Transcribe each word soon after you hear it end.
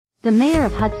The mayor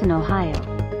of Hudson, Ohio,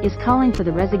 is calling for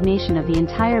the resignation of the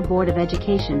entire Board of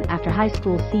Education after high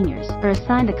school seniors are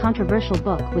assigned a controversial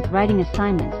book with writing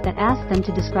assignments that ask them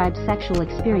to describe sexual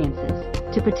experiences,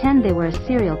 to pretend they were a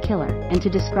serial killer, and to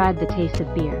describe the taste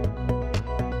of beer.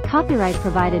 Copyright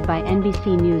provided by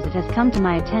NBC News. It has come to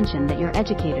my attention that your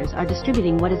educators are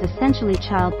distributing what is essentially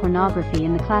child pornography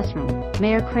in the classroom,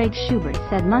 Mayor Craig Shubert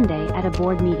said Monday at a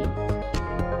board meeting.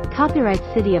 Copyright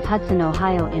City of Hudson,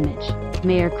 Ohio image,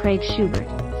 Mayor Craig Shubert,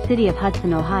 City of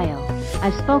Hudson, Ohio.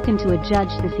 I've spoken to a judge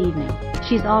this evening.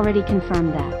 She's already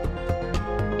confirmed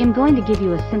that. I'm going to give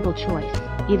you a simple choice.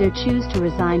 Either choose to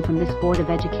resign from this Board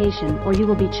of Education or you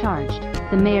will be charged,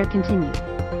 the mayor continued.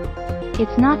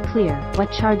 It's not clear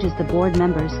what charges the board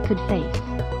members could face.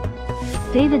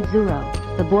 David Zuro,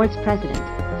 the board's president,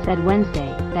 said Wednesday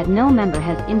that no member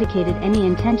has indicated any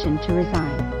intention to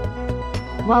resign.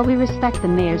 While we respect the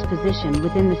mayor's position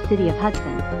within the city of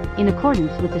Hudson, in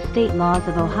accordance with the state laws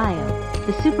of Ohio,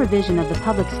 the supervision of the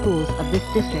public schools of this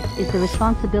district is the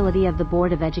responsibility of the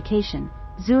Board of Education,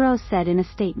 Zuro said in a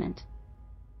statement.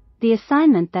 The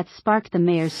assignment that sparked the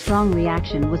mayor's strong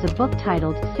reaction was a book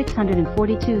titled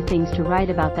 642 Things to Write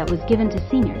About that was given to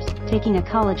seniors taking a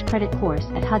college credit course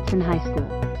at Hudson High School.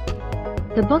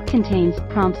 The book contains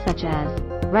prompts such as,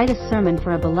 write a sermon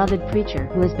for a beloved preacher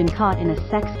who has been caught in a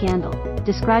sex scandal,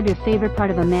 describe your favorite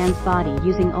part of a man's body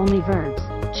using only verbs,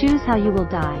 choose how you will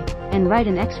die, and write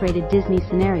an X-rated Disney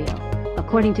scenario,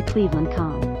 according to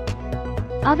Cleveland.com.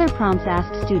 Other prompts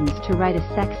asked students to write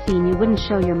a sex scene you wouldn't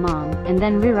show your mom and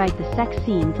then rewrite the sex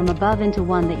scene from above into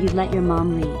one that you'd let your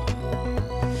mom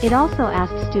read. It also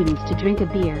asked students to drink a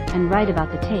beer and write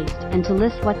about the taste and to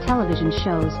list what television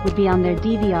shows would be on their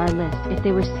DVR list if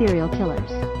they were serial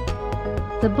killers.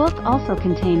 The book also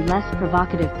contained less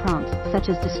provocative prompts such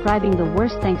as describing the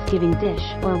worst Thanksgiving dish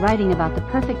or writing about the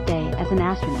perfect day as an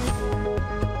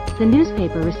astronaut. The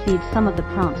newspaper received some of the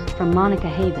prompts from Monica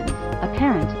Havens, a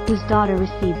parent whose daughter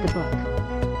received the book.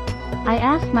 I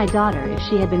asked my daughter if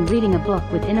she had been reading a book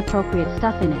with inappropriate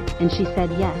stuff in it and she said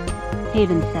yes,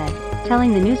 Havens said,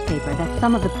 telling the newspaper that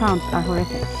some of the prompts are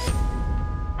horrific.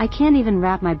 I can't even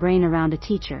wrap my brain around a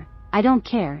teacher. I don't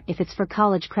care if it's for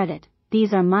college credit,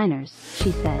 these are minors,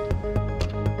 she said.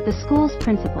 The school's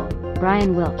principal,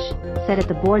 Brian Welch, said at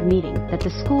the board meeting that the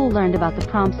school learned about the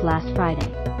prompts last Friday.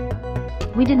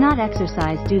 We did not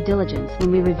exercise due diligence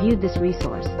when we reviewed this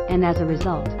resource, and as a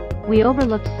result, we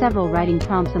overlooked several writing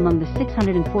prompts among the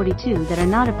 642 that are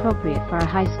not appropriate for our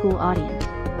high school audience,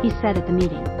 he said at the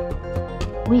meeting.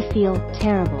 We feel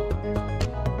terrible.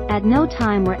 At no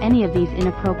time were any of these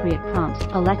inappropriate prompts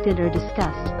elected or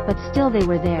discussed, but still they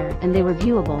were there and they were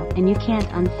viewable and you can't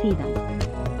unsee them.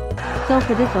 So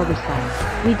for this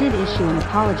oversight, we did issue an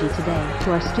apology today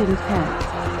to our students'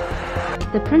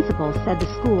 parents. The principal said the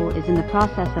school is in the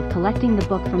process of collecting the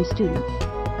book from students.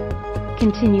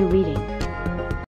 Continue reading.